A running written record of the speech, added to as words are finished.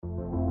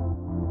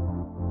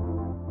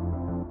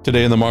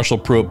Today in the Marshall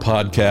Pruitt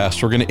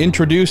podcast, we're going to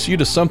introduce you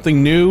to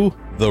something new,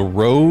 the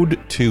Road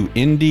to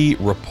Indy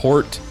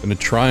Report. I'm going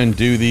to try and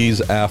do these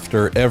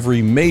after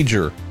every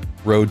major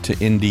Road to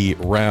Indy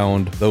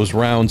round. Those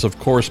rounds, of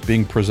course,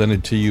 being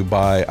presented to you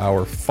by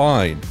our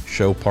fine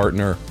show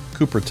partner,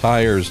 Cooper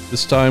Tires.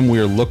 This time we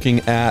are looking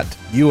at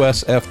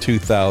USF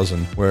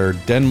 2000, where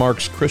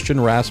Denmark's Christian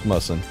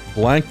Rasmussen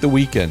blanked the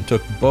weekend,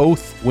 took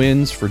both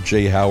wins for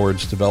Jay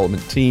Howard's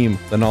development team.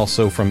 Then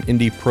also from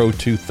Indy Pro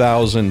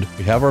 2000,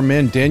 we have our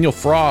man Daniel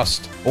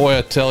Frost. Boy,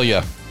 I tell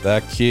you,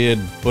 that kid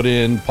put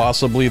in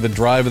possibly the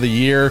drive of the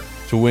year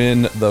to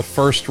win the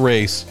first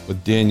race,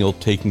 with Daniel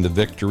taking the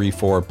victory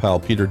for our pal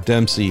Peter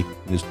Dempsey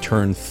in his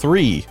Turn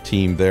 3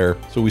 team there.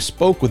 So we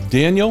spoke with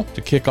Daniel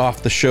to kick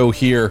off the show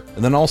here,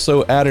 and then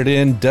also added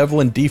in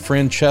Devlin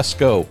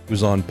DiFrancesco,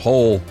 who's on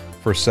pole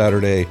for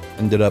Saturday,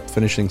 ended up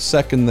finishing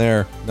second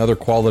there. Another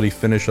quality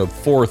finish of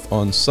fourth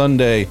on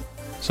Sunday.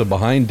 So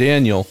behind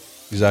Daniel,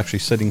 he's actually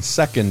sitting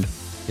second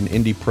in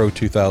Indy Pro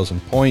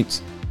 2000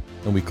 points.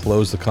 And we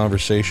close the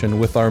conversation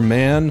with our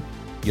man,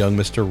 young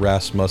Mr.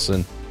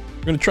 Rasmussen.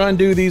 We're going to try and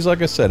do these,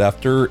 like I said,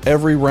 after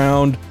every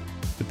round,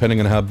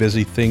 depending on how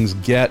busy things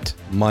get.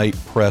 Might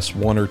press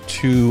one or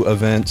two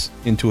events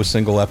into a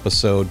single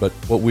episode, but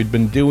what we'd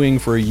been doing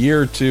for a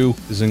year or two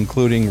is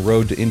including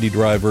Road to Indy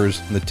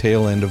drivers in the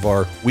tail end of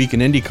our week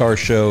in IndyCar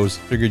shows.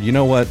 Figured, you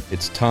know what,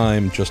 it's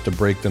time just to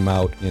break them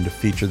out and to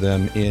feature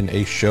them in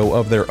a show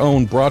of their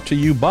own, brought to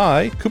you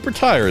by Cooper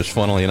Tires,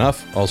 funnily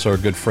enough. Also our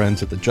good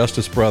friends at the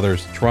Justice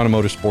Brothers,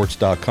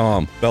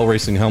 TorontoMotorsports.com, Bell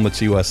Racing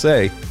Helmets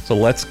USA. So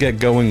let's get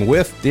going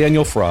with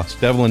Daniel Frost,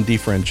 Devlin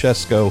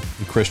DiFrancesco,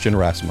 and Christian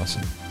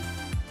Rasmussen.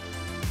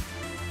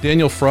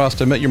 Daniel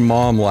Frost, I met your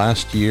mom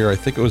last year. I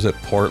think it was at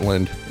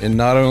Portland. And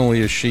not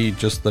only is she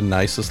just the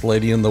nicest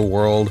lady in the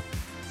world,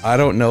 I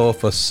don't know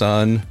if a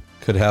son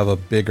could have a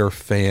bigger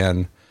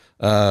fan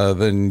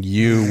than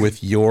you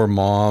with your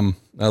mom.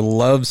 I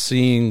love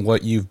seeing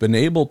what you've been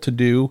able to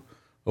do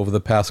over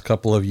the past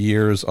couple of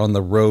years on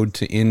the road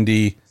to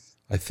Indy.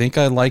 I think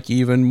I like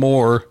even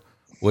more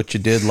what you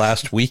did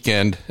last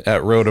weekend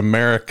at Road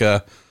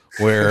America,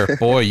 where,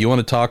 boy, you want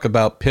to talk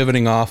about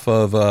pivoting off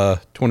of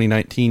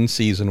 2019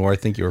 season where I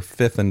think you were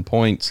fifth in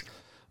points.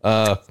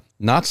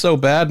 Not so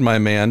bad, my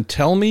man.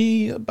 Tell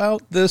me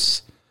about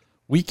this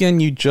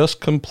weekend you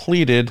just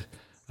completed.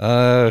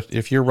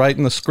 If you're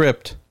writing the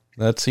script,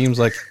 that seems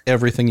like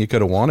everything you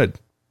could have wanted.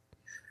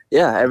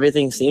 Yeah,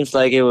 everything seems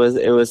like it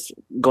was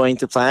going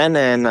to plan,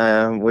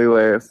 and we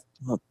were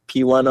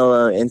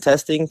P1 in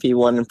testing,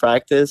 P1 in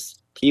practice,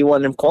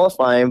 P1 in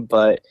qualifying,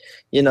 but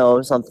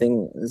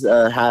something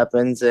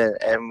happens,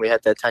 and we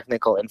had that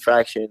technical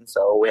infraction,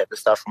 so we had to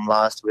start from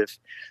last with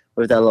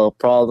that little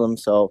problem.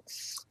 So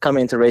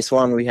coming into race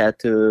one, we had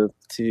to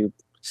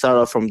start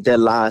off from dead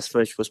last,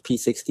 which was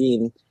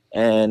P16,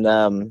 and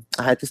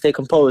I had to stay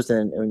composed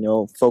and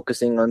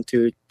focusing on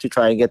to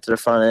try and get to the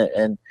front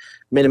and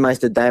minimize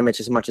the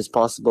damage as much as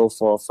possible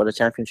for the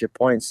championship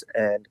points.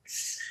 And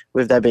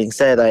with that being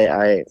said,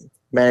 I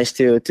managed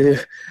to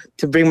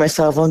bring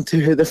myself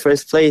onto the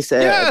first place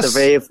at the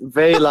very,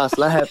 very last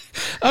lap.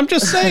 I'm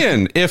just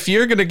saying, if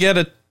you're going to get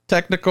a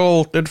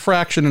technical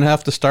infraction and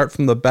have to start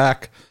from the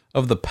back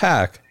of the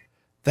pack,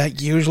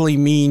 that usually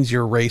means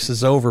your race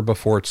is over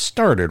before it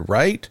started,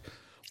 right?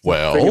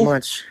 Well, pretty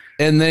much.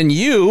 And then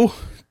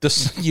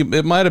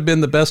it might have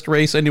been the best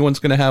race anyone's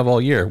going to have all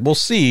year. We'll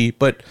see.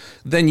 But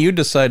then you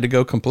decide to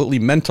go completely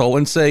mental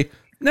and say,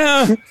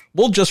 nah,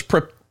 we'll just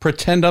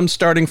pretend I'm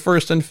starting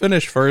first and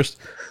finish first.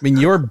 I mean,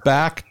 you're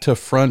back to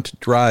front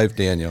drive,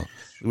 Daniel.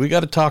 We got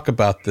to talk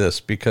about this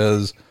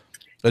because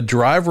a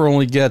driver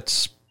only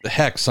gets,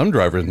 heck, some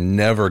drivers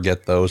never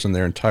get those in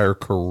their entire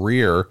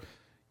career.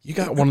 You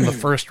got one of the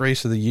first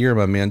race of the year,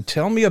 my man.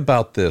 Tell me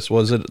about this.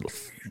 Was it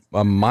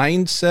a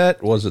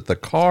mindset? Was it the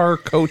car,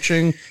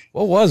 coaching?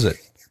 What was it?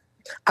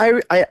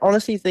 I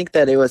honestly think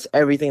that it was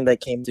everything that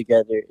came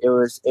together. It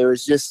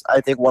was just, I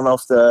think, one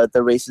of the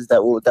races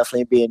that will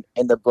definitely be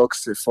in the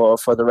books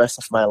for the rest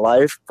of my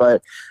life.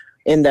 But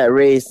in that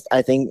race,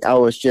 I think I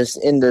was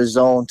just in the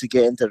zone to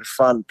get into the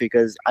front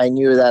because I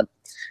knew that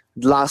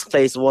last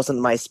place wasn't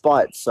my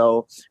spot.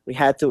 So we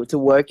had to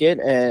work it,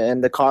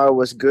 and the car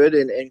was good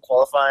in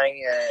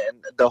qualifying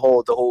and the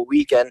whole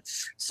weekend.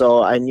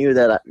 So I knew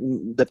that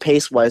the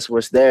pace-wise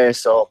was there.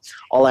 So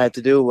all I had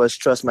to do was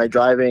trust my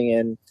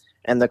driving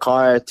and the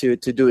car to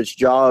do its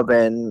job,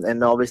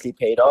 and obviously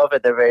paid off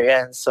at the very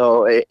end.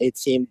 So it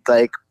seemed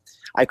like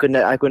I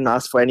couldn't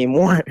ask for any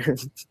more.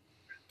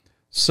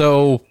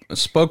 So I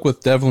spoke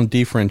with Devlin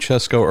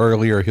DiFrancesco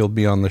earlier. He'll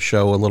be on the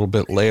show a little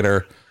bit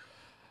later.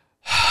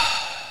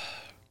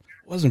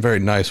 Wasn't very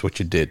nice what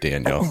you did,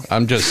 Daniel.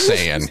 I'm just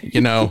saying,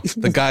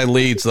 the guy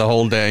leads the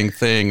whole dang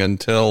thing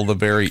until the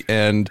very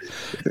end.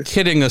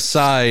 Kidding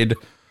aside,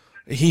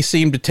 he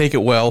seemed to take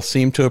it well,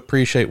 seemed to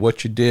appreciate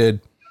what you did.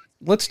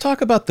 Let's talk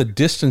about the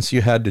distance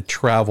you had to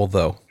travel,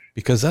 though,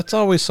 because that's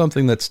always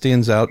something that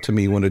stands out to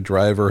me when a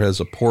driver has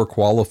a poor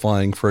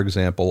qualifying, for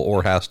example,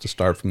 or has to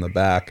start from the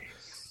back.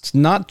 It's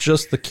not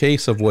just the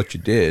case of what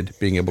you did,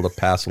 being able to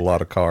pass a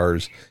lot of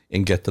cars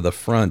and get to the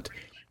front.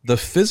 the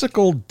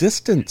physical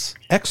distance,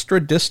 extra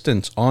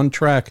distance on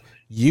track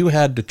you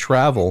had to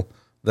travel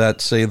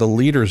that, say, the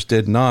leaders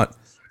did not.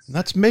 And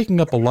that's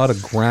making up a lot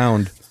of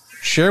ground.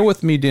 Share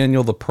with me,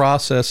 Daniel, the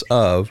process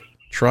of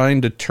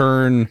trying to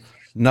turn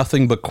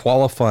nothing but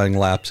qualifying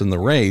laps in the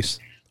race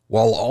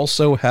while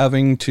also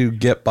having to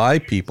get by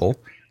people,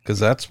 because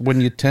that's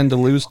when you tend to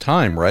lose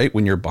time, right?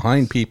 When you're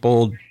behind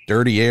people,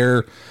 dirty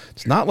air.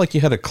 It's not like you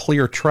had a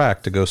clear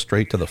track to go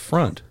straight to the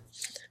front.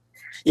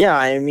 Yeah,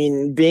 I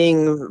mean,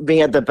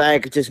 being at the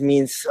back just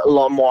means a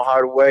lot more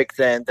hard work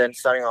than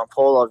starting on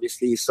pole,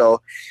 obviously.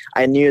 So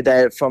I knew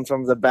that from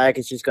the back,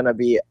 it's just gonna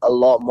be a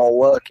lot more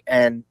work.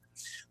 And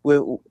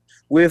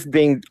with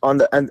being on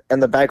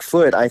the back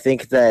foot, I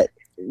think that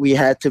we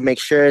had to make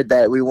sure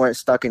that we weren't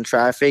stuck in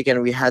traffic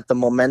and we had the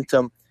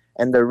momentum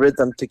and the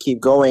rhythm to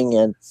keep going.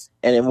 And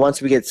then once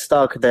we get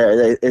stuck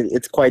there,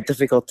 it's quite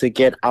difficult to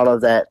get out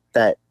of that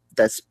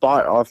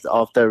spot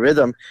of the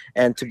rhythm,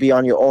 and to be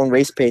on your own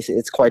race pace,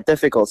 it's quite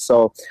difficult.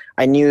 So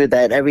I knew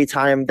that every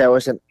time there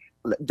was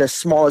the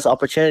smallest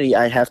opportunity,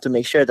 I have to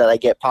make sure that I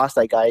get past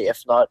that guy.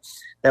 If not,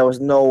 there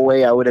was no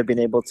way I would have been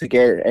able to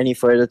get any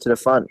further to the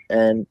front.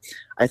 And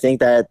I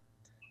think that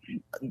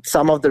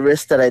some of the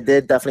risks that I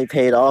did definitely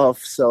paid off.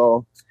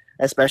 So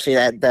especially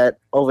that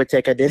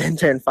overtake I did in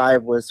turn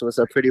 5 was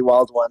a pretty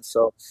wild one.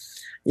 So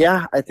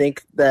yeah, I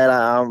think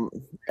that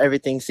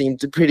everything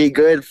seemed pretty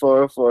good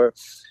for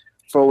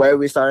where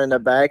we started in the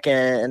back,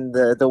 and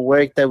the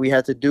work that we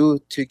had to do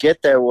to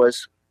get there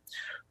was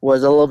a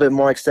little bit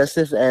more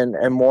excessive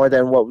and more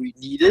than what we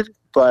needed.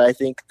 But I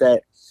think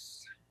that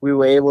we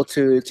were able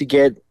to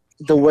get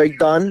the work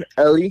done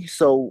early,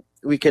 so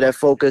we could have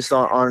focused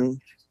on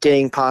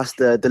getting past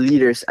the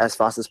leaders as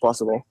fast as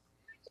possible.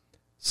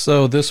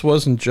 So this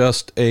wasn't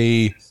just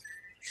a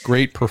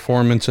great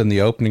performance in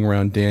the opening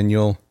round,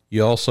 Daniel.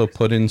 You also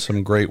put in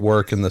some great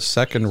work in the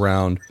second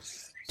round.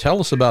 Tell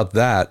us about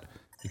that,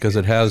 because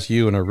it has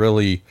you in a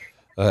really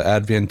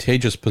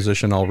advantageous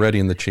position already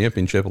in the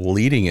championship,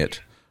 leading it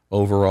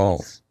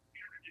overall.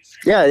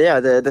 Yeah.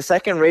 The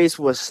second race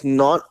was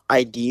not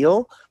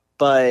ideal,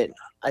 but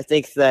I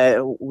think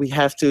that we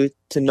have to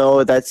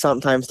know that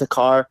sometimes the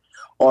car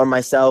or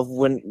myself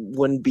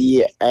wouldn't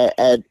be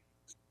at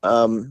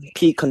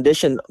peak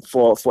condition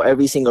for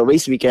every single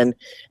race weekend,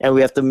 and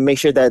we have to make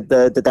sure that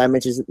the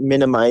damage is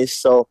minimized.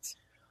 So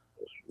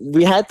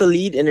we had the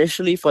lead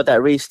initially for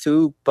that race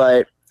too,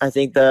 but I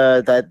think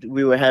that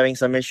we were having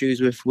some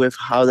issues with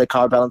how the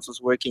car balance was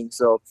working.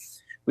 So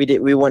we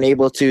weren't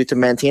able to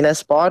maintain that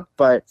spot,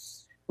 but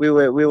we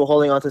were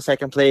holding on to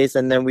second place,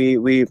 and then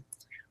we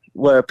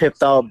were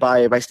pipped out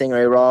by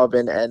Stingray Rob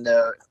and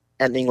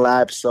ending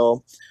lap.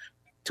 So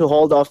to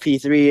hold off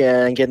P3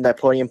 and get in that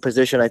podium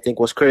position, I think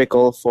was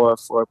critical for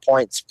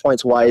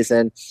points wise.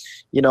 And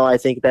I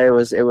think that it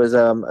was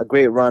a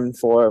great run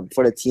for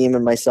the team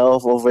and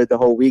myself over the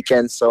whole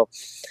weekend. So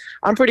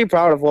I'm pretty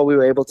proud of what we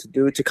were able to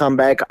do to come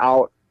back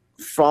out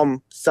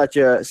from such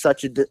a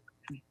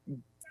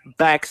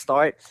back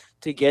start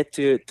to get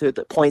to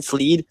the points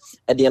lead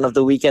at the end of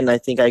the weekend. I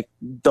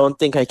don't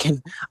think I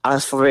can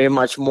ask for very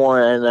much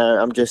more, and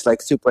I'm just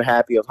super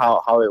happy of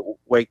how it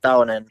worked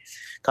out. And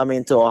coming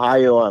into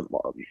Ohio,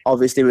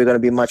 obviously we're going to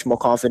be much more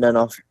confident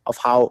of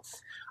how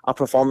our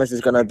performance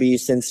is going to be,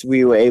 since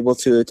we were able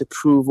to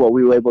prove what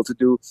we were able to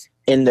do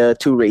in the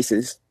 2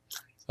 races.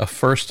 A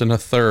first and a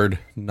third,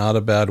 not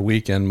a bad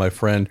weekend, my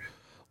friend.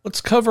 Let's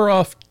cover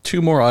off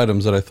 2 more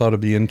items that I thought would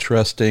be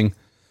interesting.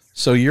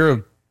 So you're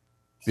a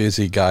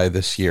busy guy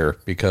this year,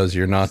 because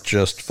you're not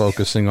just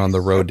focusing on the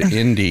road to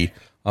Indy.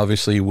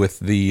 Obviously, with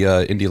the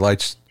Indy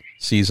Lights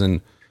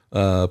season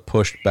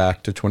pushed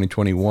back to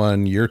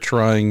 2021, you're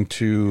trying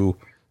to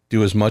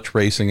do as much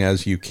racing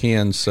as you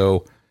can.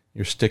 So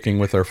you're sticking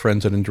with our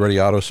friends at Andretti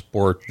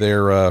Autosport.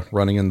 They're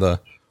running in the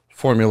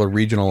Formula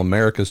Regional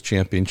Americas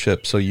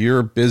Championship. So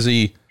you're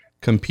busy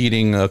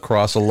competing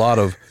across a lot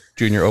of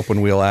junior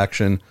open wheel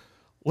action.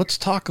 Let's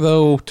talk,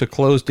 though, to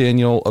close,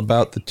 Daniel,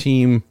 about the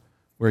team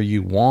where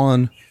you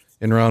won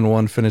in round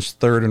 1, finished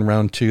 3rd in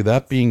round 2,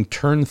 that being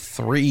turn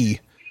 3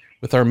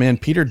 with our man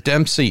Peter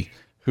Dempsey,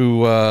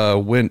 who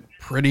went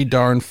pretty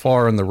darn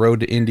far on the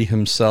road to Indy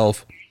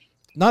himself.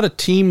 Not a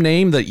team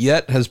name that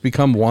yet has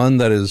become one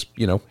that is,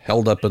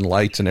 held up in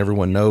lights and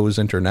everyone knows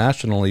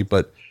internationally,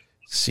 but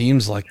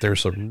seems like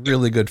there's a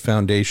really good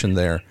foundation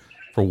there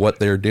for what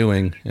they're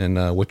doing and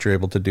what you're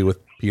able to do with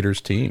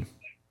Peter's team.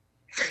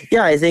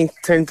 Yeah, I think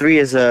Turn 3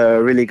 is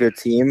a really good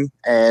team,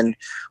 and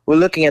we're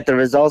looking at the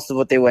results of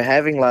what they were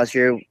having last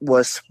year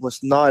was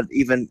not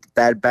even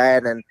that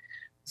bad, and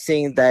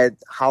seeing that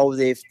how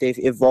they've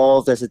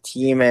evolved as a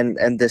team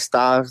and the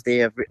staff they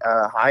have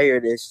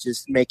hired is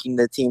just making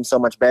the team so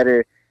much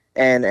better,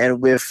 and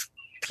with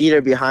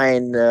Peter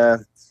behind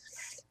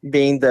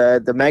being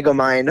the mega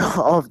mind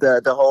of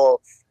the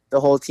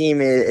whole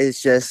team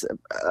is just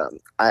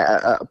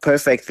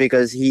perfect,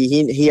 because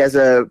he has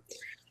a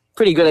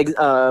pretty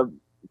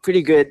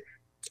good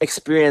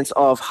experience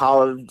of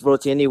how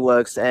Road to Indy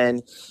works,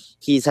 and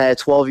he's had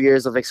 12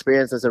 years of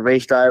experience as a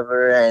race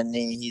driver, and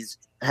he's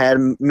had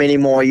many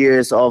more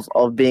years of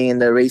being in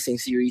the racing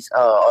series,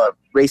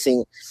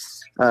 racing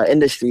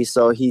industry.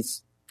 So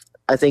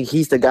I think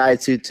he's the guy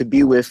to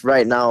be with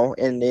right now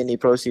in the Indy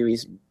Pro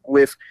Series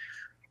with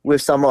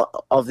some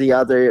of the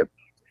other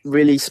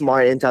really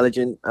smart,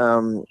 intelligent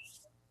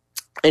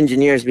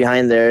engineers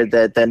behind there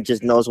that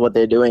just knows what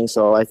they're doing.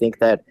 So I think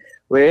that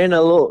we're in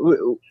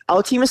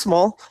our team is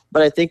small,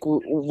 but I think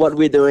what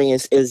we're doing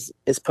is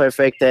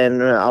perfect,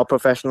 and our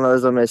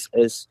professionalism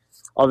is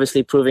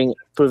obviously proving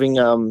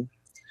the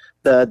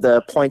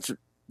points,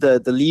 the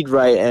lead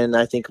right, and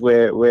I think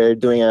we're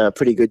doing a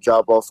pretty good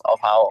job of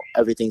how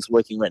everything's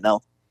working right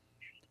now.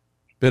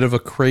 Bit of a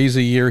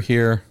crazy year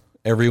here.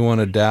 Everyone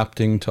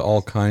adapting to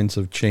all kinds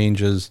of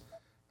changes.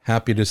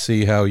 Happy to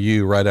see how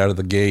you, right out of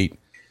the gate,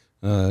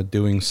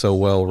 doing so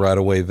well right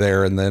away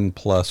there, and then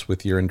plus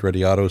with your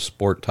Andretti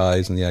Autosport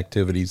ties and the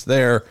activities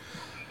there,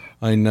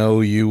 I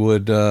know you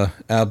would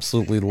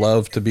absolutely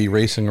love to be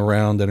racing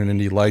around in an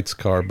Indy Lights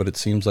car, but it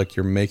seems like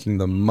you're making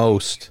the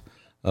most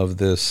of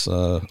this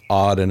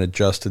odd and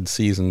adjusted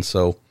season,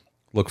 so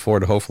look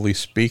forward to hopefully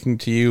speaking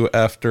to you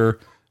after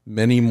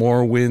many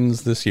more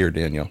wins this year,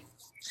 Daniel.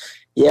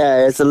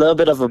 Yeah, it's a little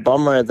bit of a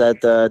bummer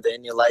that the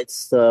Indy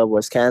Lights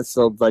was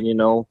canceled, but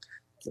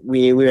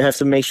we have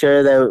to make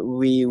sure that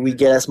we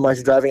get as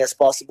much driving as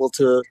possible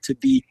to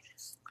be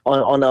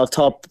on our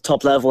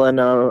top level and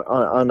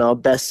on our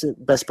best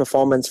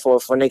performance for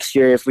next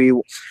year if we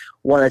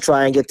want to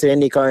try and get to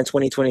IndyCar in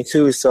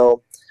 2022.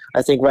 So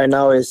I think right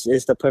now is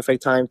the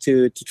perfect time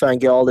to try and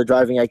get all the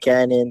driving I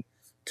can in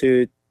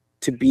to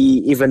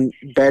be even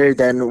better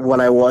than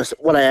what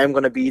I am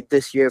going to be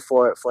this year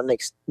for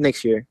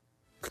next year.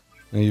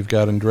 And you've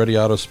got Andretti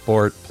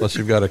Autosport, plus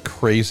you've got a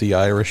crazy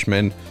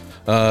Irishman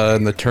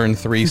in the Turn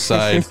 3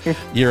 side.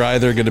 You're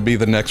either going to be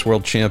the next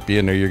world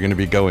champion or you're going to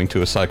be going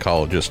to a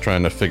psychologist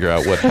trying to figure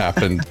out what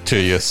happened to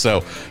you.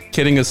 So,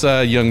 kidding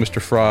aside, young Mr.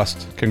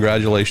 Frost,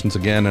 congratulations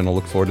again, and I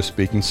look forward to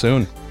speaking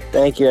soon.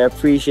 Thank you. I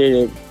appreciate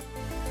it.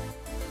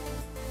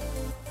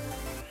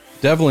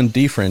 Devlin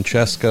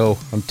DeFrancesco,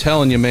 I'm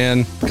telling you,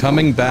 man,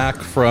 coming back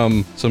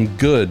from some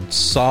good,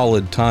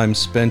 solid time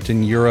spent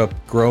in Europe,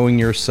 growing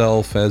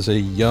yourself as a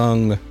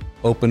young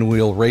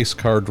open-wheel race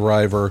car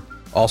driver,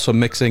 also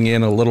mixing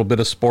in a little bit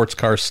of sports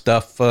car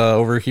stuff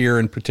over here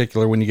in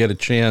particular when you get a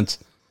chance.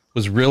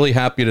 Was really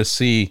happy to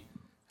see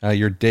how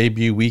your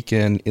debut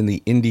weekend in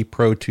the Indy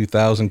Pro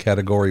 2000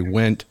 category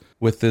went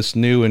with this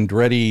new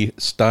Andretti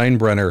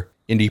Steinbrenner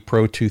Indy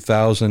Pro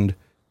 2000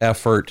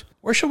 effort.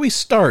 Where should we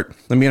start?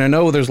 I mean, I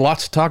know there's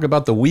lots to talk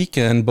about the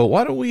weekend, but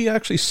why don't we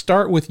actually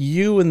start with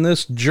you and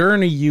this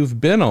journey you've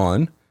been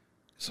on?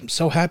 'Cause I'm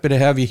so happy to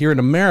have you here in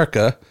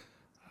America.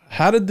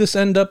 How did this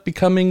end up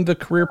becoming the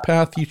career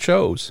path you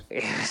chose?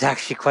 It's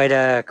actually quite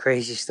a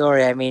crazy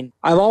story. I mean,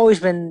 I've always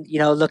been,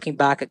 looking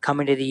back at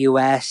coming to the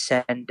US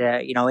and,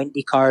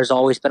 IndyCar has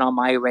always been on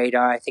my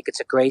radar. I think it's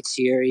a great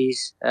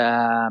series.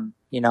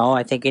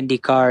 I think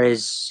IndyCar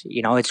is,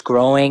 it's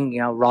growing,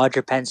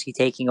 Roger Penske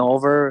taking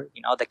over,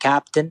 the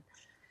captain.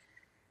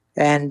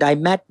 And I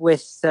met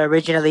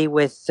originally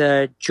with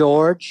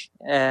George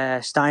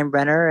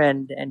Steinbrenner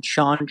and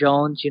Sean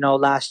Jones,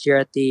 last year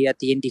at the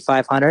Indy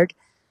 500.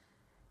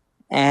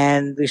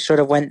 And we sort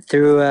of went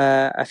through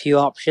a few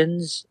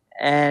options.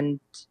 And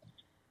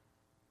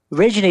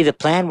originally the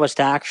plan was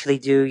to actually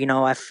do,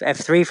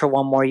 F3 for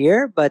one more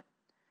year. But,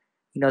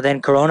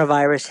 then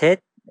coronavirus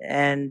hit.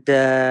 And,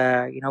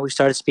 we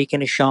started speaking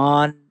to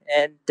Sean.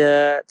 And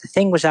the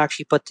thing was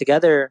actually put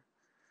together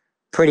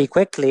pretty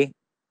quickly.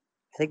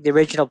 I think the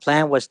original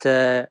plan was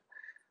to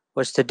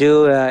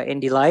do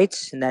Indy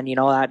Lights. And then,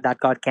 that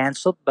got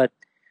canceled. But,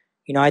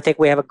 I think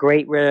we have a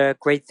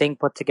great thing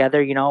put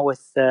together,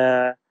 with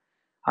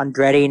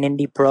Andretti and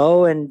Indy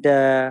Pro, and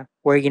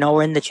we're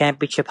in the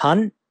championship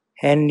hunt,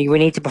 and we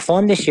need to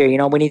perform this year.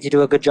 We need to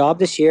do a good job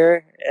this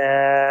year.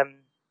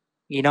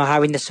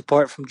 Having the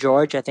support from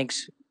George, I think,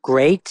 is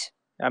great,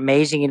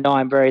 amazing.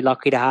 I'm very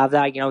lucky to have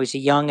that. He's a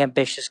young,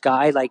 ambitious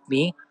guy like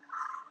me,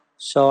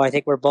 so I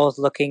think we're both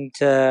looking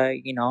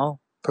to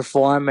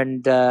perform,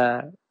 and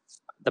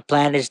the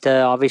plan is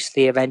to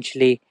obviously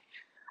eventually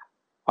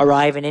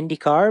arrive in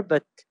IndyCar.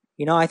 But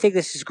I think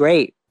this is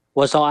great.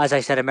 As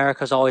I said,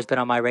 America's always been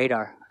on my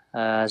radar,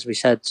 as we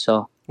said.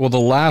 So, well, the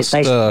last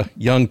nice.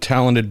 Young,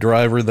 talented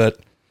driver that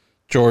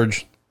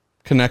George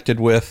connected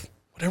with,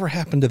 whatever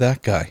happened to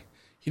that guy?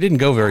 He didn't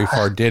go very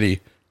far, did he?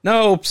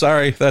 No,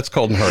 sorry, that's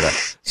Colton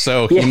Herta.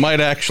 So he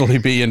might actually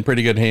be in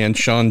pretty good hands.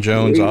 Sean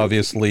Jones,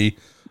 obviously,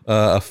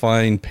 a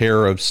fine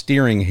pair of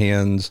steering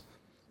hands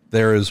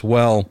there as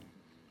well.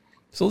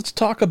 So let's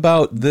talk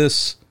about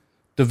this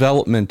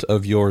development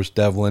of yours,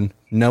 Devlin,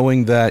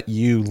 knowing that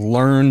you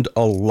learned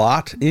a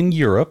lot in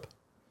Europe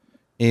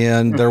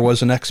and there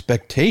was an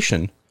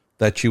expectation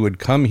that you would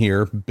come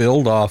here,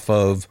 build off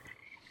of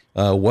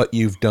what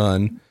you've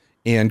done,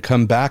 and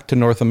come back to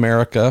North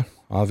America.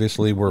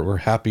 Obviously, we're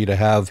happy to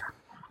have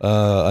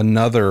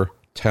another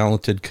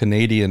talented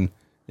Canadian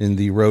in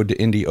the Road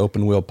to Indy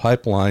open wheel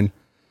pipeline.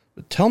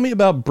 But tell me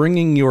about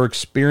bringing your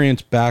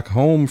experience back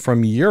home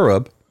from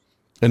Europe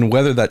and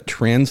whether that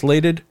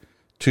translated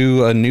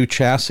to a new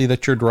chassis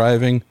that you're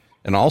driving,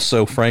 and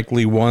also,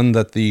 frankly, one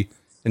that the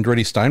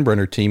Andretti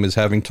Steinbrenner team is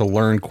having to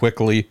learn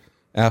quickly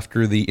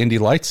after the Indy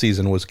Light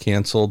season was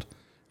canceled.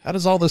 How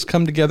does all this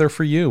come together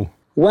for you?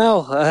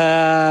 Well,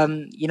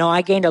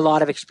 I gained a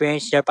lot of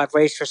experience there. I've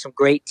raced for some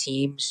great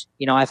teams.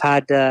 I've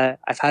had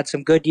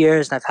some good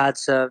years, and I've had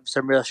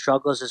some real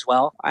struggles as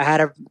well. I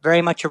had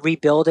very much a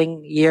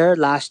rebuilding year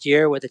last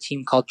year with a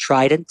team called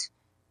Trident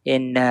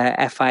in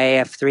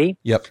FIA F3.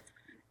 Yep.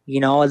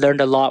 I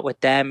learned a lot with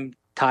them.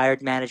 Tire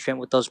management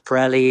with those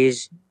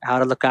Pirellis, how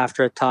to look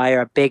after a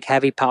tire, a big,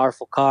 heavy,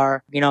 powerful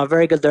car. A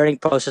very good learning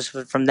process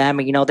from them.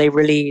 And, they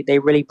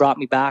really brought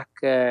me back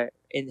and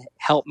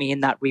helped me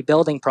in that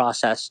rebuilding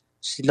process.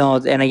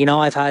 So,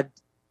 I've had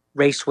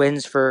race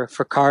wins for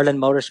Carlin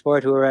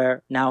Motorsport, who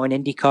are now in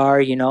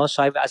IndyCar.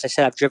 So as I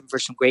said, I've driven for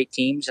some great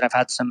teams, and I've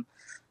had some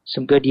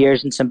good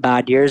years and some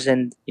bad years.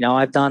 And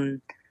I've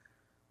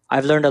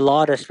learned a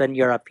lot in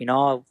Europe.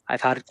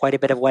 I've had quite a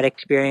bit of wet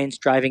experience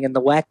driving in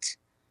the wet.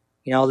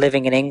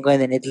 Living in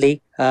England and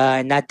Italy,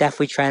 and that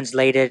definitely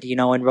translated.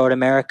 In Road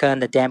America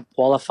and the damp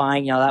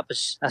qualifying.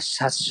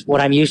 That's what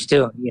I'm used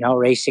to.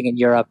 Racing in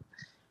Europe,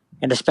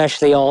 and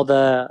especially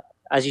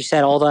as you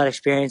said, all that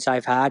experience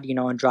I've had,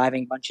 in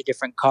driving a bunch of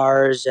different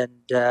cars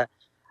and a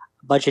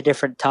bunch of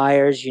different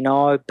tires,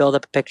 I build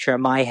up a picture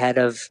in my head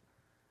of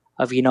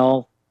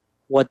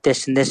what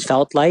this and this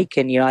felt like.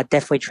 And, it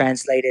definitely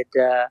translated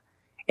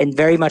and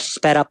very much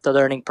sped up the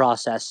learning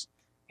process.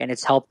 And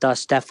it's helped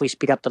us definitely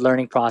speed up the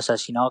learning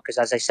process, because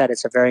as I said,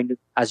 it's a very new,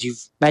 as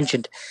you've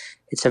mentioned,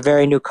 it's a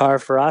very new car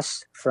for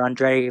us, for the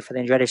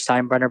Andretti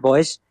Steinbrenner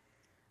boys.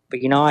 But,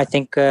 I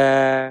think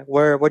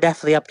we're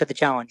definitely up to the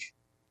challenge.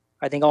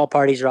 I think all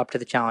parties are up to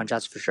the challenge,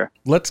 that's for sure.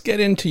 Let's get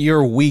into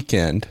your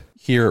weekend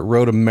here at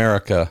Road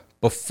America.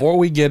 Before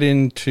we get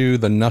into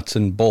the nuts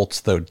and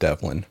bolts, though,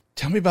 Devlin,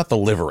 tell me about the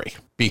livery.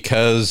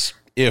 Because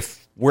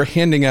if we're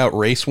handing out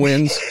race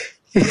wins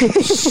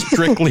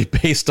strictly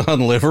based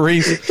on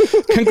liveries,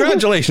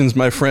 congratulations,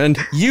 my friend.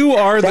 You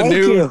are the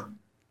new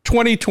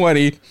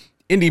 2020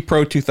 Indy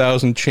Pro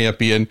 2000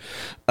 champion.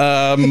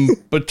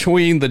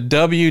 Between the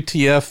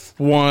WTF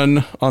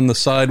one on the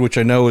side, which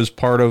I know is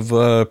part of,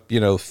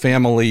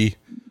 family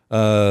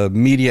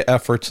media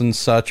efforts and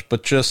such,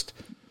 but just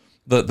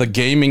the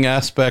gaming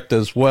aspect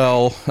as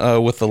well,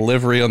 with the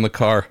livery on the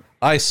car.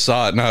 I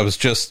saw it and I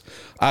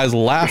was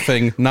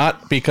laughing,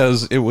 not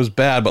because it was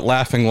bad, but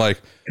laughing like,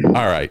 all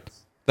right,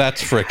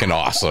 that's freaking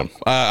awesome.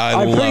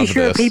 I love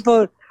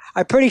this.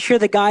 I'm pretty sure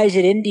the guys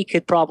at Indy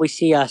could probably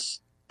see us.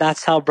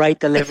 That's how bright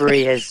the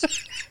livery is.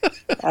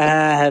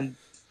 For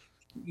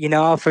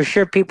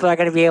sure people are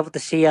going to be able to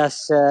see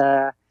us,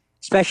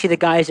 especially the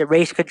guys at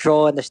race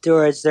control and the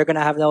stewards. They're going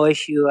to have no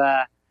issue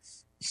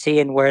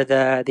seeing where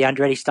the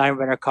Andretti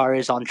Steinbrenner car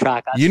is on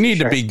track. You need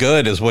to be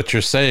good is what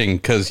you're saying,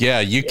 because,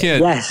 you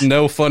can't,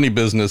 no funny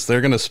business.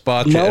 They're going to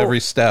spot you every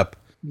step.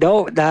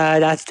 No,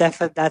 that's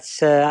definitely,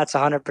 that's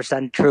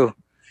 100% true.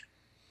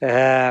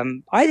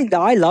 I think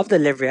I love the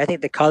livery. I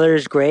think the color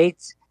is great.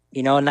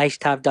 Nice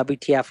to have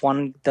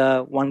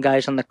the one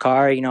guys on the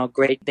car.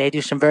 Great. They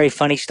do some very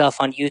funny stuff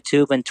on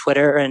YouTube and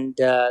Twitter, and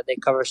they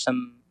cover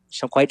some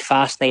quite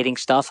fascinating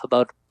stuff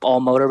about all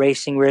motor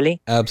racing.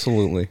 Really,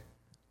 absolutely.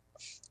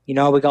 We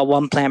got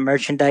One Plant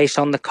merchandise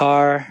on the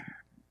car,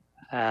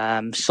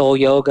 Soul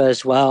Yoga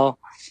as well,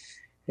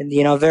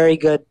 and very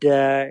good.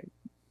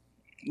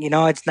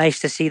 It's nice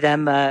to see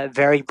them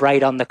very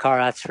bright on the car.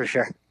 That's for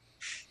sure.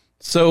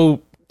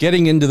 So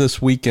getting into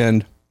this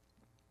weekend,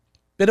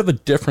 bit of a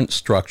different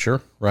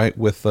structure, right?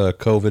 With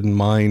COVID in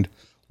mind,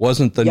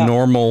 wasn't the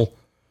normal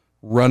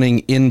running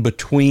in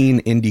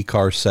between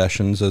IndyCar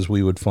sessions as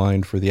we would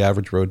find for the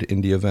average Road to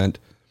Indy event.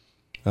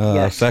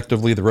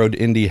 Effectively, the Road to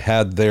Indy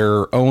had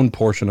their own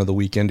portion of the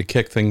weekend to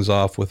kick things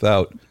off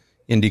without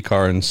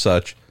IndyCar and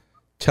such.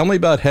 Tell me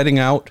about heading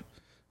out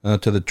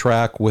to the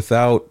track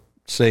without,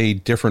 say,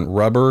 different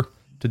rubber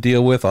to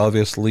deal with.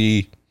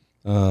 Obviously,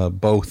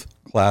 both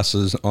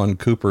classes on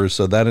Coopers,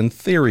 so that in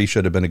theory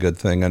should have been a good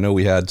thing. I know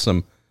we had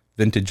some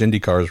vintage Indy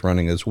cars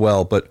running as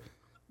well, but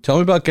tell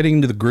me about getting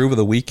into the groove of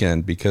the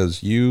weekend,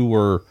 because you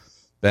were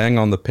bang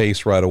on the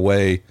pace right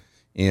away,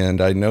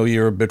 and I know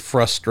you're a bit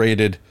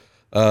frustrated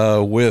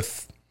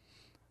with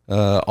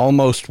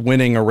almost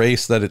winning a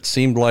race that it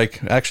seemed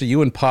like actually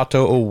you and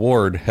Pato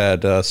O'Ward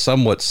had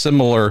somewhat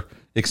similar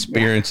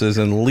experiences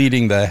in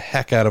leading the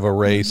heck out of a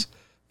race.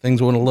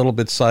 Things went a little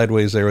bit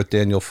sideways there with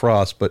Daniel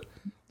Frost, but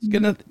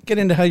let's get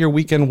into how your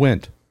weekend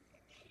went.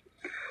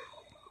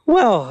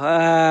 Well,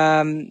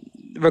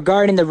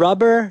 regarding the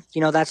rubber,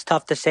 that's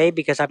tough to say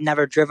because I've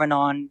never driven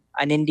on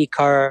an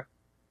IndyCar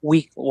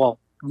week. Well,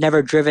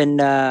 never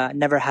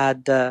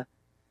had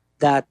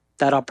that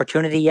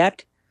opportunity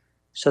yet.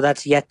 So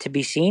that's yet to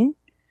be seen.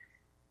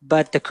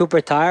 But the Cooper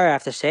tire, I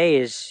have to say,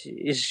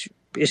 is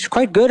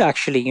quite good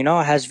actually. It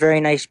has very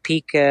nice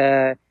peak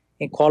in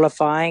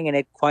qualifying, and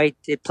it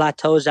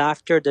plateaus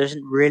after. There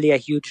isn't really a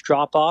huge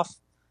drop off.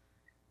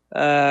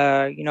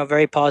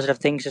 Very positive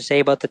things to say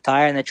about the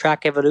tire, and the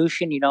track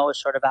evolution,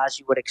 is sort of as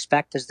you would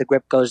expect as the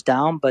grip goes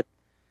down. But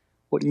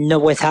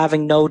with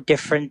having no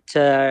different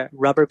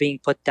rubber being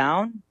put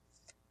down,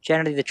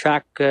 generally the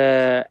track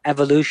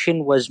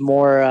evolution was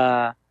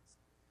more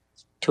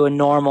to a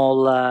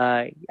normal,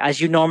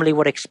 as you normally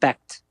would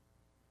expect.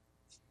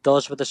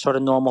 Those were the sort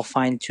of normal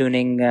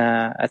fine-tuning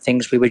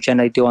things we would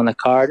generally do on the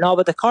car. No,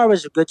 but the car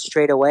was good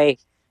straight away.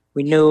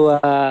 We knew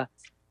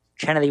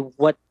generally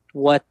what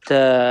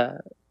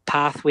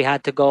path we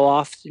had to go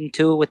off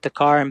into with the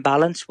car and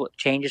balance, what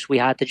changes we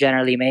had to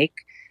generally make.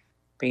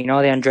 But the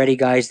Andretti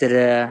guys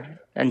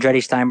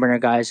Andretti Steinbrenner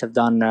guys have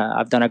done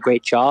a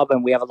great job,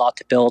 and we have a lot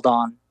to build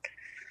on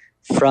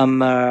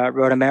from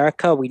Road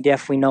America. We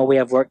definitely know we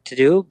have work to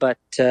do, but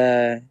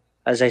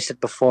as I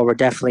said before, we're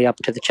definitely up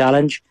to the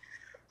challenge.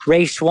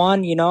 Race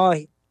 1,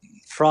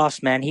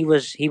 Frost, man, he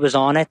was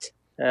on it.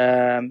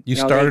 You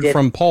started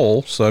from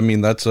pole, so I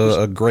mean that's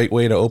a great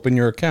way to open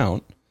your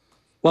account.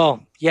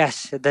 Well,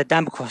 yes, the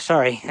damp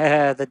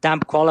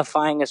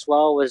qualifying as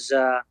well was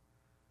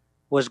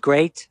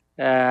great.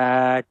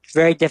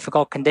 Very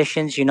difficult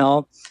conditions,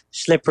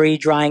 slippery,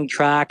 drying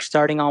track,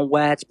 starting on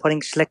wets,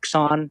 putting slicks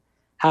on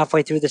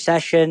halfway through the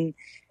session,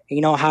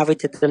 having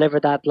to deliver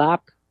that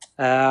lap.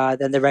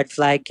 Then the red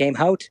flag came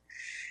out.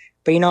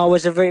 But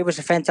it was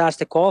a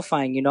fantastic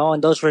qualifying,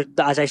 and those were,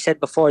 as I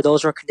said before,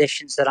 those were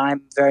conditions that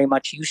I'm very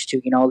much used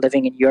to,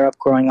 living in Europe,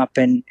 growing up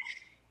in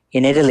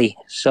Italy.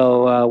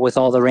 So with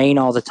all the rain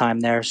all the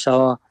time there.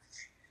 So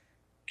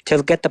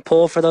to get the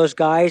pole for those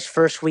guys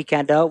first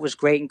weekend out was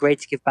great, and great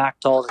to give back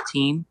to all the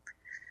team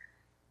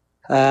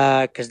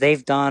because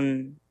they've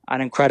done an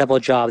incredible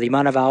job. The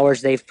amount of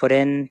hours they've put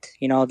in,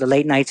 the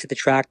late nights at the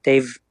track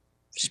they've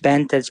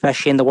spent,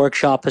 especially in the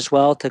workshop as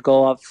well, to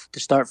go up to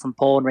start from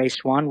pole in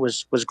race 1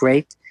 was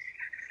great.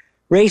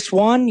 Race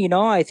 1,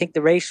 I think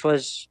the race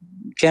was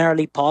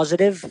generally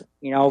positive.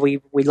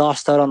 We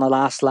lost out on the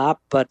last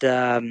lap, but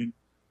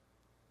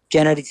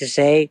generally to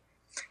say,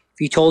 if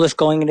you told us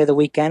going into the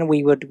weekend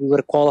we would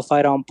have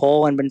qualified on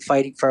pole and been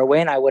fighting for a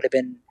win, I would have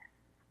been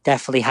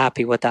definitely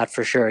happy with that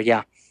for sure.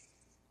 Yeah.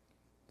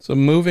 So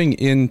moving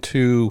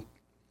into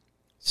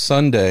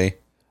Sunday,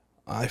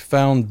 I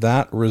found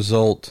that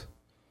result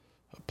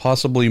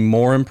possibly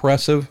more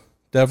impressive,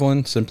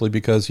 Devlin, simply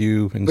because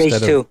you instead race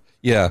 2. Of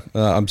yeah,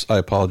 I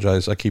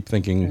apologize. I keep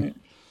thinking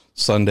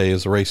Sunday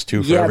is race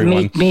 2 for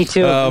everyone. Me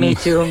too. Me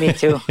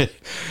too.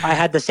 I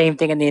had the same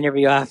thing in the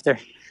interview after.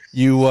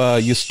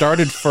 You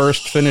started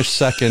first, finished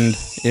second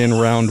in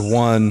round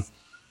 1.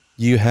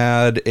 You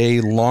had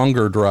a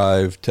longer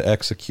drive to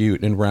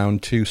execute in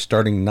round 2,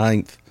 starting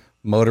 9th,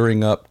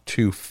 motoring up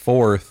to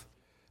 4th.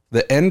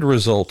 The end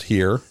result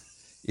here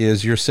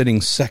is you're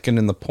sitting second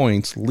in the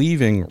points,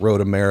 leaving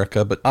Road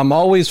America. But I'm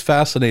always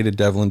fascinated,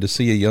 Devlin, to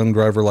see a young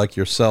driver like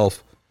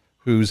yourself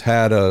who's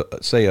had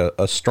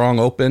a strong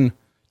open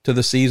to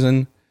the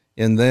season,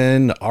 and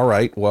then, all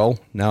right, well,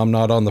 now I'm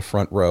not on the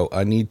front row.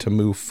 I need to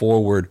move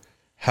forward.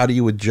 How do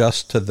you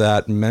adjust to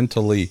that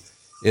mentally?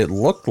 It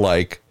looked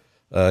like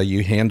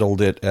you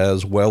handled it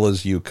as well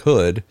as you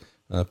could,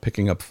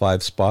 picking up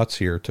 5 spots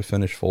here to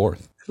finish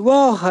 4th.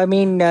 Well, I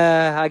mean,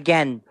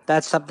 again,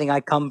 that's something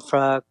I come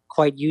from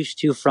quite used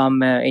to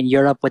from in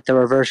Europe with the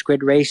reverse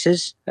grid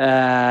races,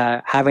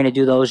 having to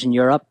do those in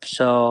Europe.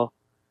 So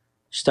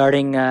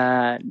starting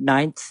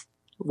 9th,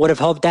 would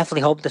have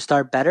definitely hoped to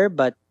start better,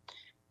 but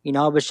it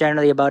was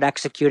generally about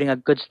executing a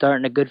good start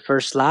and a good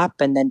first lap,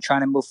 and then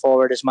trying to move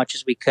forward as much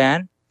as we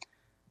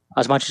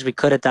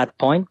could at that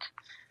point.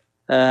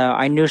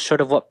 I knew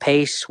sort of what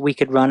pace we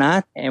could run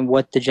at and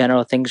what the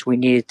general things we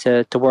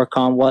needed to work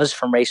on was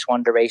from race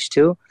 1 to race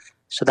 2.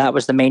 So that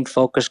was the main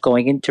focus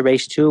going into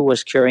race 2,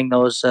 was curing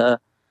those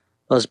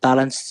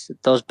balance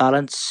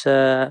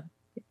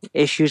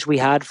issues we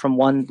had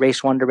from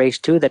race 1 to race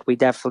 2 that we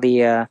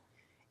definitely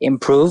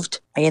improved.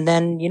 And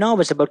then, it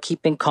was about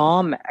keeping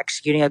calm,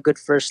 executing a good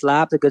first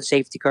lap, a good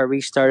safety car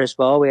restart as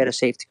well. We had a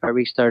safety car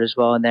restart as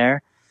well in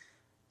there.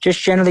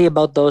 Just generally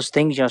about those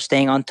things,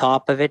 staying on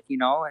top of it,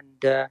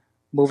 and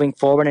moving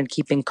forward and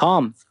keeping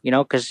calm,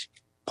 because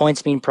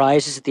points mean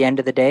prizes at the end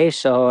of the day.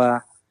 So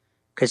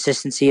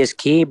consistency is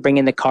key,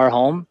 bringing the car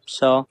home.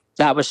 So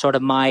that was sort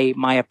of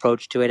my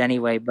approach to it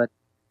anyway. But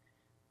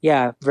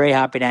yeah, very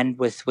happy to end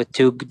with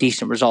 2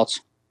 decent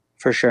results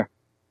for sure.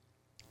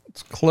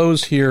 Let's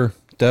close here,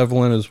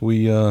 Devlin, as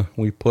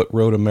we put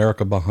Road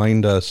America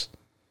behind us.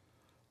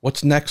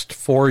 What's next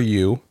for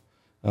you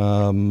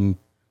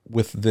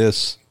with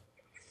this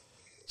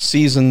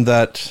season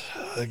that,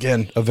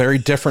 again, a very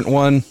different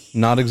one,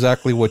 not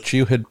exactly what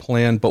you had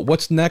planned, but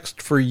what's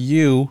next for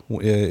you?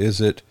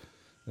 Is it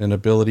an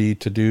ability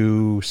to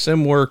do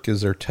sim work?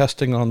 Is there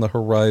testing on the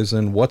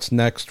horizon? What's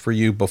next for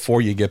you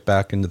before you get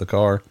back into the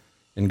car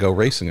and go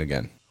racing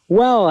again?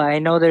 Well, I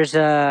know there is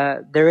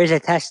a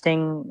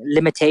testing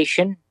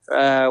limitation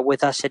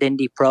with us at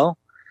Indy Pro.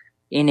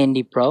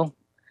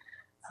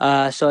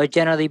 So it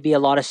generally be a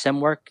lot of sim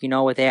work,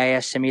 with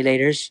AIS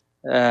simulators.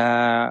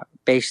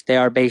 They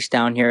are based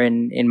down here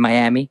in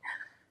Miami.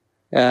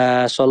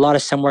 So a lot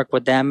of sim work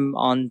with them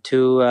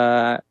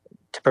to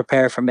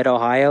prepare for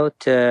Mid-Ohio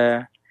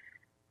to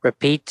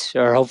repeat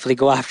or hopefully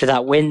go after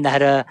that win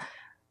that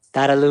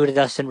that eluded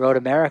us in Road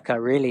America,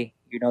 really.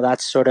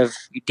 That's sort of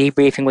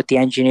debriefing with the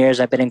engineers.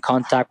 I've been in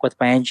contact with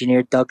my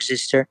engineer, Doug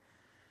Zister, a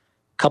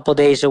couple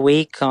days a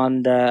week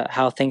on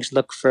how things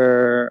look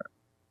for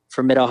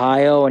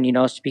Mid-Ohio,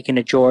 and, speaking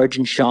to George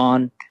and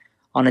Sean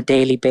on a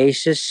daily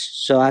basis.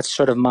 So that's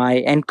sort of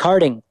and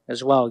karting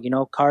as well.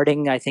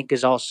 Karting, I think,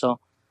 is also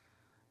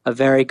a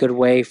very good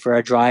way for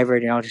a driver,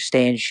 to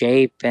stay in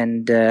shape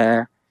and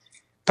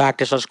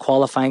practice those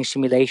qualifying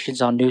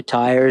simulations on new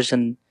tires.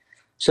 And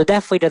so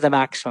definitely to the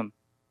maximum.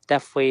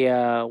 Definitely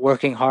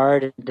working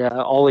hard and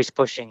always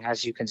pushing,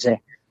 as you can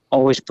say.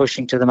 Always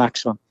pushing to the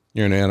maximum.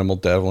 You're an animal,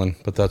 Devlin,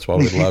 but that's why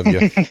we love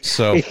you.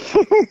 So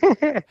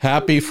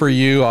happy for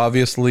you.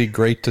 Obviously,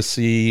 great to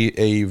see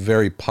a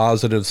very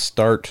positive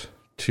start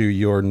to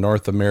your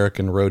North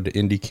American Road to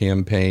Indy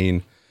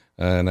campaign.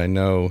 And I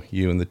know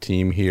you and the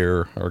team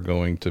here are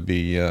going to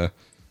be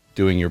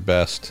doing your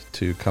best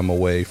to come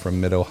away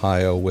from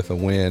Mid-Ohio with a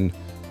win.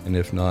 And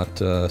if not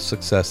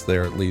success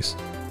there, at least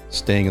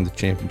staying in the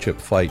championship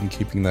fight and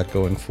keeping that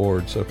going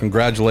forward. So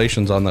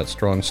congratulations on that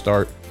strong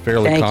start.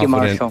 Fairly Thank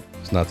confident. you, Marshall.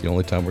 It's not the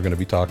only time we're going to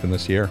be talking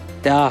this year.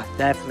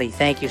 Definitely.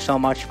 Thank you so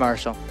much,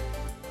 Marshall.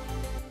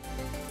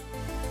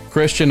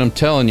 Christian, I'm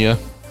telling you,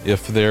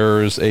 if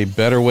there's a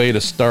better way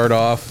to start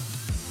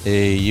off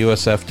a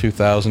USF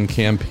 2000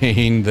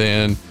 campaign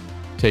than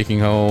taking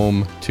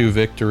home 2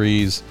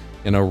 victories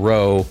in a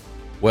row,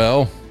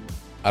 well,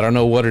 I don't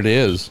know what it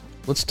is.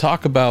 Let's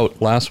talk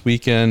about last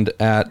weekend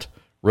at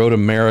Road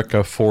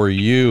America for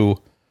you.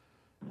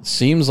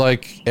 Seems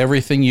like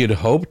everything you'd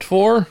hoped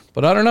for,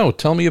 but I don't know.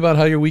 Tell me about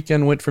how your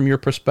weekend went from your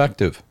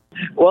perspective.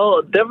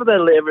 Well,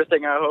 definitely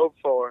everything I hoped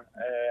for.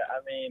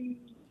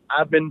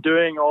 I've been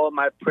doing all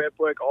my prep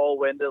work all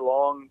winter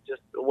long,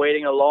 just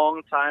waiting a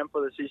long time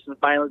for the season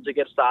finally to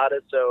get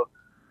started. So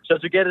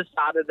to get it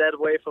started that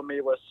way for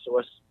me was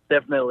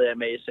definitely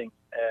amazing.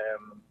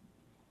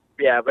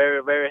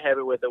 Very, very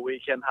happy with the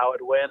weekend, how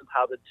it went,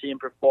 how the team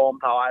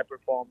performed, how I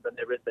performed, and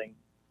everything.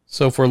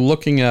 So if we're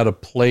looking at a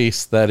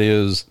place that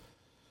is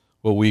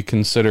what we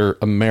consider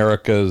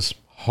America's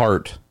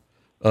heart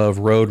of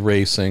road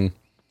racing,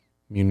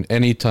 I mean,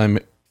 anytime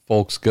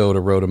folks go to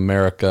Road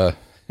America,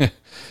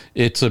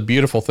 it's a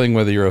beautiful thing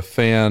whether you're a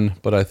fan,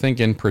 but I think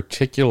in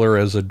particular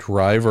as a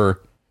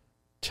driver,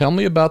 tell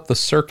me about the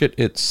circuit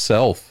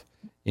itself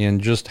and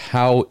just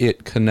how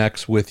it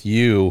connects with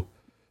you,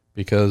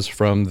 because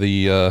from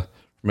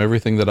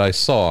everything that I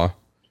saw,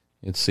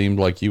 it seemed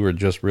like you were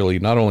just really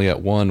not only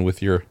at one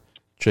with your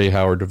Jay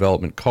Howard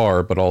development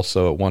car, but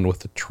also at one with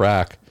the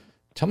track.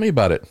 Tell me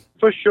about it.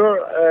 For sure.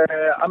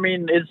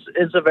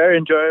 It's a very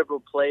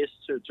enjoyable place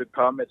to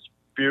come. It's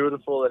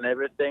beautiful and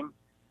everything.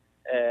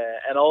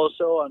 And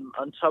also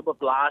on top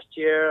of last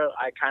year,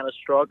 I kind of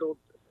struggled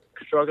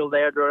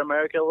there at Road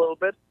America a little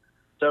bit.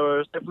 So it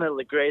was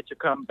definitely great to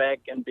come back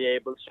and be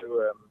able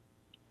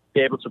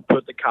to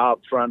put the car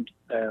up front.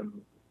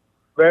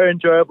 Very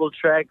enjoyable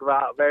track,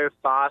 very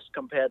fast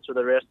compared to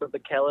the rest of the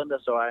calendar.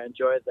 So I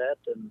enjoyed that,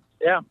 and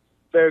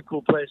very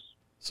cool place.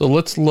 So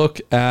let's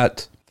look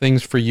at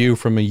things for you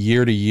from a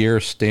year-to-year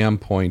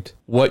standpoint.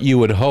 What you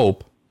would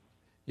hope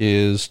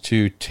is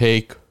to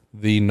take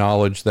the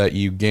knowledge that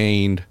you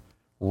gained,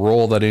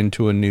 roll that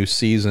into a new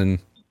season,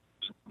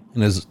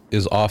 and as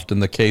is often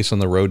the case on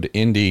the road to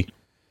Indy,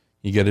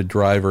 you get a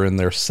driver in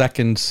their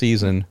second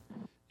season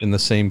in the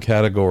same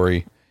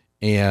category,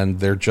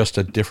 and they're just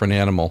a different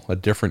animal, a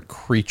different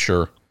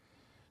creature.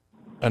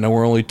 I know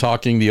we're only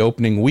talking the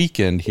opening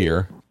weekend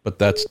here, but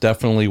that's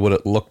definitely what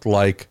it looked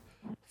like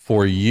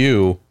for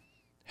you.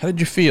 How did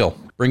you feel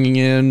bringing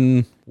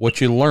in what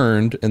you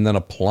learned and then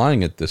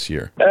applying it this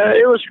year?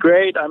 It was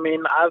great.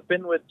 I've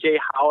been with Jay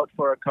Howard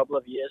for a couple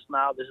of years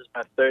now. This is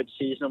my 3rd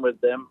season with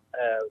them.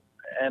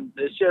 And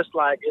it's just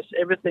like,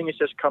 everything is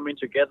just coming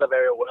together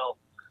very well.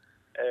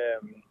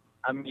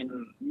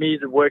 Me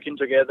working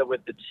together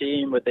with the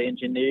team, with the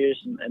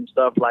engineers and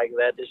stuff like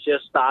that, we're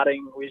just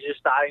starting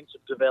to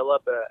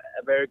develop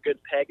a very good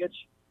package.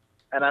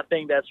 And I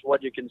think that's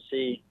what you can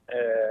see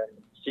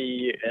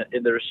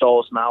in the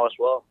results now as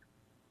well.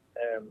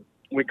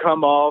 We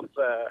come off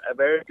a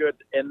very good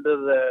end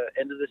of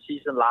the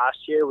season last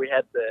year. We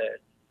had the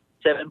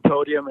 7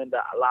 podium in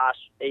the last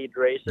 8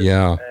 races,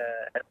 and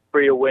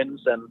 3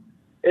 wins, and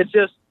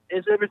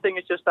everything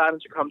is just starting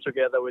to come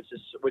together, which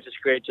is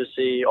great to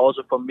see.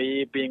 Also for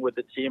me, being with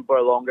the team for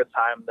a longer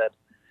time, that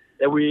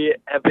we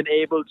have been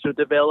able to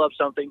develop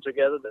something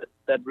together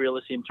that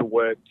really seemed to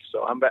work.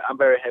 So I'm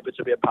very happy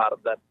to be a part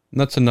of that. And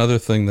that's another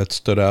thing that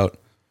stood out,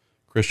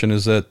 Christian,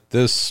 is that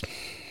this.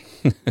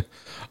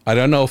 I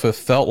don't know if it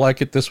felt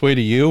like it this way to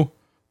you,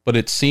 but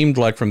it seemed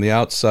like from the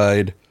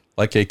outside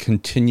like a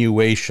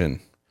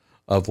continuation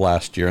of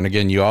last year. And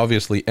again, you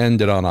obviously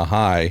ended on a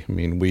high.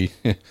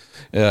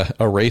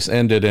 A race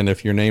ended, and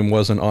if your name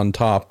wasn't on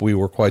top, we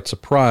were quite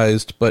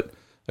surprised. But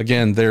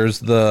again,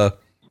 there's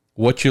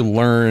what you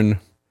learn,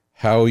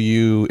 how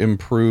you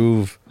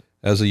improve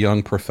as a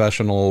young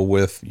professional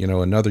with,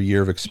 another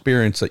year of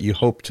experience that you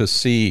hope to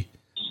see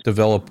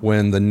develop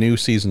when the new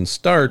season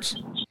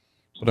starts.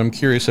 But I'm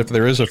curious if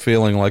there is a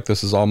feeling like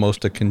this is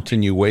almost a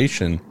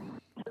continuation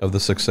of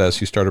the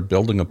success you started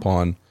building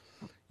upon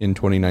in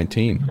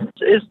 2019.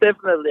 It's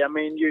definitely, I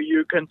mean,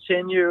 you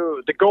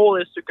continue, the goal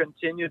is to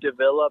continue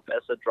develop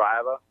as a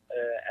driver.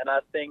 And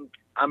I think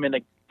I'm in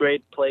a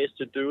great place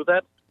to do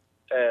that.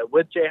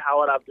 With Jay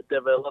Howard, I've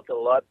developed a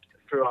lot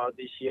throughout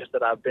these years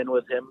that I've been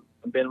with him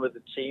and been with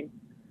the team.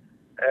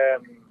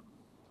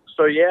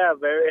 So yeah,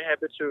 very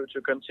happy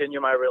to continue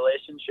my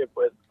relationship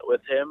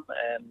with him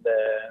and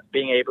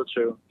being able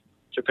to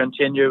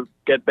continue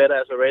get better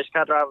as a race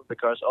car driver,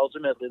 because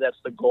ultimately that's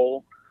the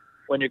goal.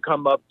 When you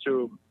come up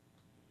to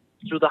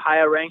the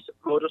higher ranks of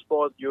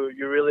motorsport,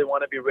 you really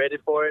want to be ready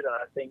for it, and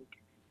I think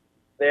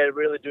they're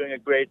really doing a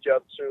great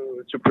job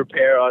to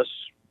prepare us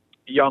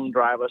young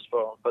drivers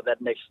for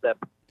that next step.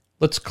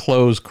 Let's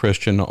close,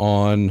 Christian,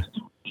 on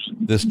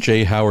this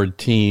Jay Howard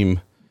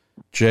team.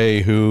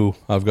 Jay, who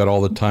I've got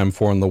all the time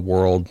for in the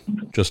world,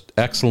 just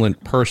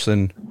excellent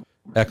person,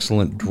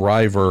 excellent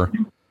driver.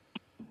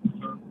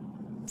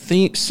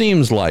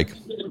 Seems like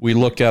we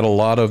look at a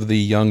lot of the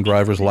young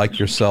drivers like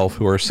yourself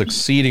who are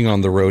succeeding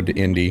on the road to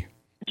Indy,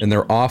 and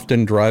they're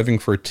often driving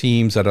for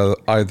teams that are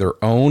either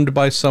owned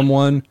by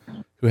someone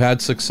who had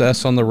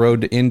success on the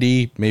road to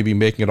Indy, maybe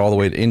making it all the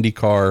way to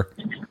IndyCar,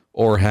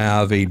 or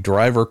have a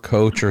driver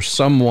coach or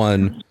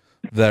someone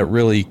that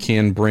really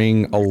can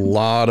bring a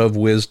lot of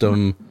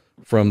wisdom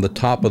from the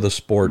top of the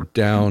sport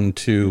down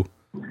to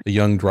a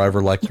young driver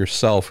like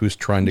yourself who's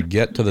trying to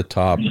get to the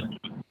top.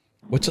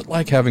 What's it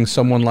like having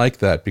someone like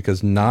that?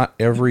 Because not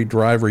every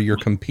driver you're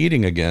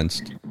competing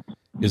against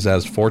is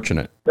as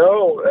fortunate.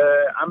 No,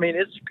 I mean,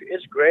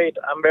 it's great.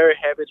 I'm very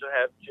happy to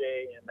have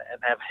Jay and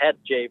have had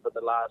Jay for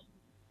the last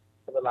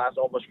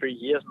almost 3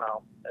 years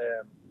now.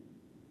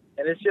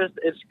 And it's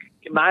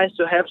nice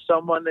to have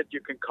someone that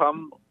you can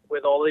come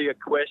with all of your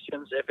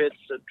questions, if it's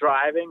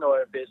driving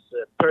or if it's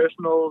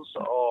personals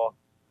or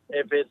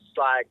if it's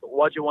like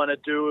what you want to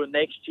do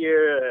next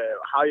year,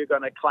 how you're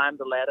going to climb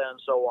the ladder and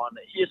so on.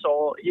 He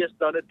has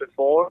done it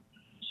before,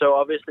 so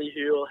obviously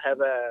he'll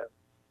have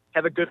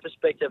a good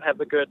perspective, have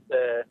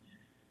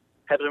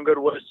some good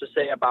words to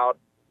say about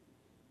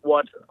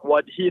what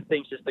he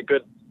thinks is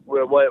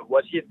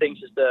what he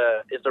thinks is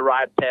the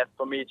right path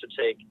for me to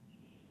take.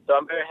 So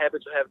I'm very happy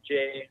to have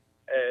Jay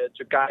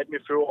to guide me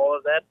through all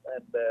of that,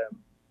 and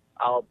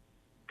I'll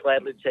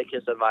gladly take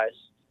his advice.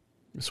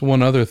 Just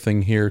one other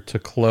thing here to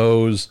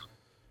close.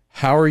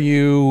 How are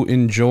you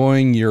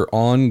enjoying your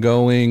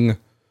ongoing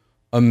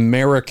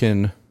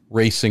American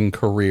racing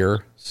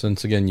career?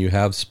 Since, again, you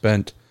have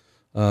spent,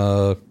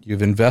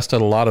 you've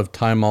invested a lot of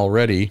time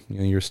already.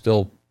 You're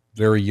still a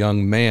very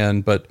young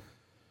man, but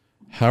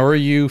how are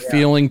you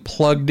feeling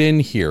plugged in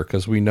here?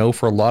 Because we know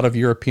for a lot of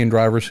European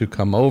drivers who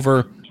come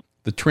over,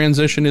 the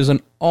transition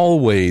isn't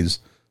always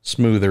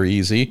smooth or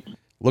easy.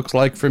 Looks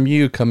like from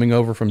you coming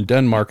over from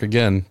Denmark,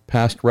 again,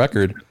 past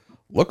record,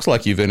 looks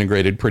like you've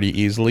integrated pretty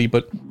easily,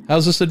 but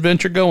how's this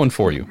adventure going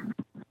for you?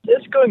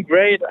 It's going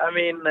great. I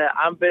mean,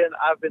 I've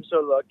been so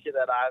lucky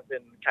that I've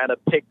been kind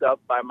of picked up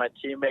by my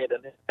teammate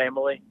and his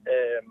family.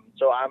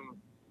 So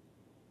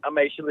I'm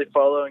actually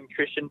following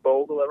Christian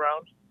Bogle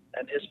around,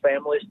 and his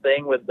family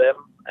staying with them,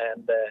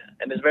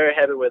 and is very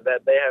happy with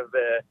that. They have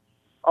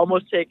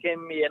almost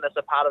taken me in as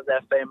a part of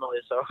their family,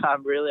 so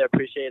I'm really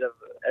appreciative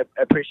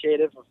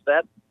of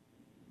that.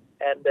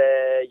 And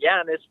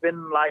and it's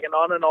been like an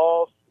on and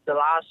off the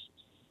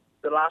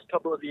last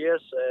couple of years.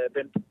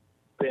 Been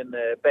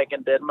back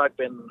in Denmark,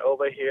 been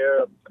over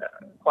here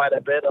quite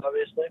a bit,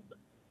 obviously.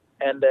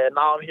 And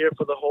now I'm here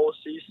for the whole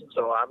season,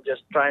 so I'm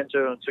just trying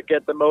to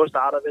get the most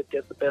out of it,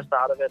 get the best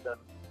out of it, and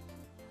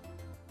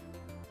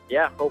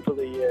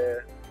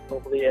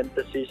hopefully end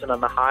the season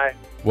on a high.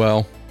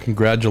 Well,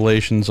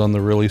 congratulations on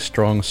the really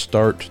strong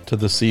start to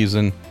the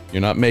season.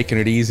 You're not making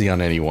it easy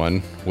on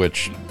anyone,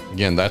 which,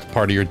 again, that's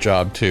part of your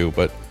job too,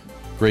 but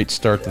great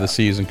start to the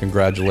season.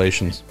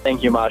 Congratulations.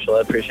 Thank you, Marshall.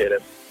 I appreciate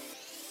it.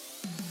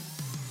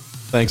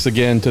 Thanks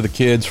again to the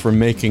kids for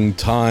making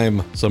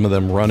time, some of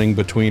them running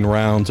between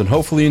rounds, and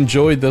hopefully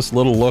enjoyed this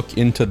little look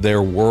into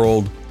their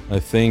world. I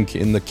think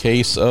in the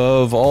case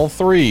of all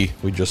three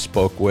we just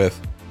spoke with,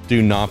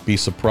 do not be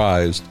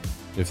surprised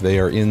if they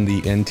are in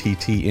the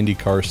NTT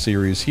IndyCar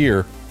series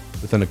here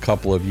within a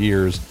couple of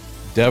years.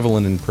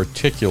 Devlin in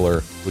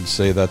particular would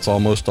say that's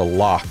almost a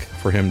lock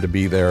for him to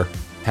be there.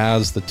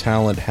 Has the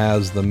talent,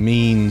 has the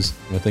means.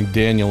 And I think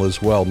Daniel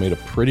as well made a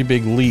pretty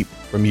big leap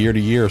from year to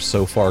year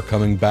so far,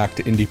 coming back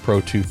to Indy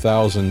Pro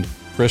 2000.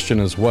 Christian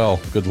as well,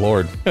 good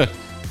Lord.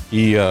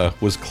 He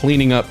was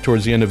cleaning up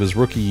towards the end of his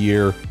rookie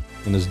year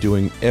and is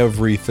doing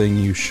everything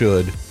you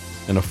should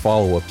in a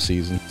follow-up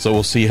season. So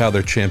we'll see how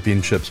their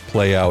championships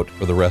play out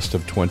for the rest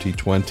of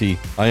 2020.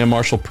 I am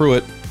Marshall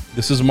Pruitt.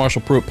 This is a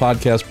Marshall Pruitt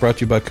podcast brought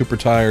to you by Cooper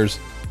Tires,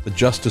 the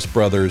Justice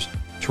Brothers,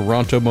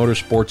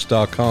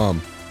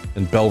 TorontoMotorsports.com,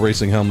 and Bell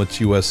Racing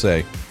Helmets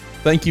USA.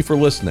 Thank you for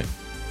listening.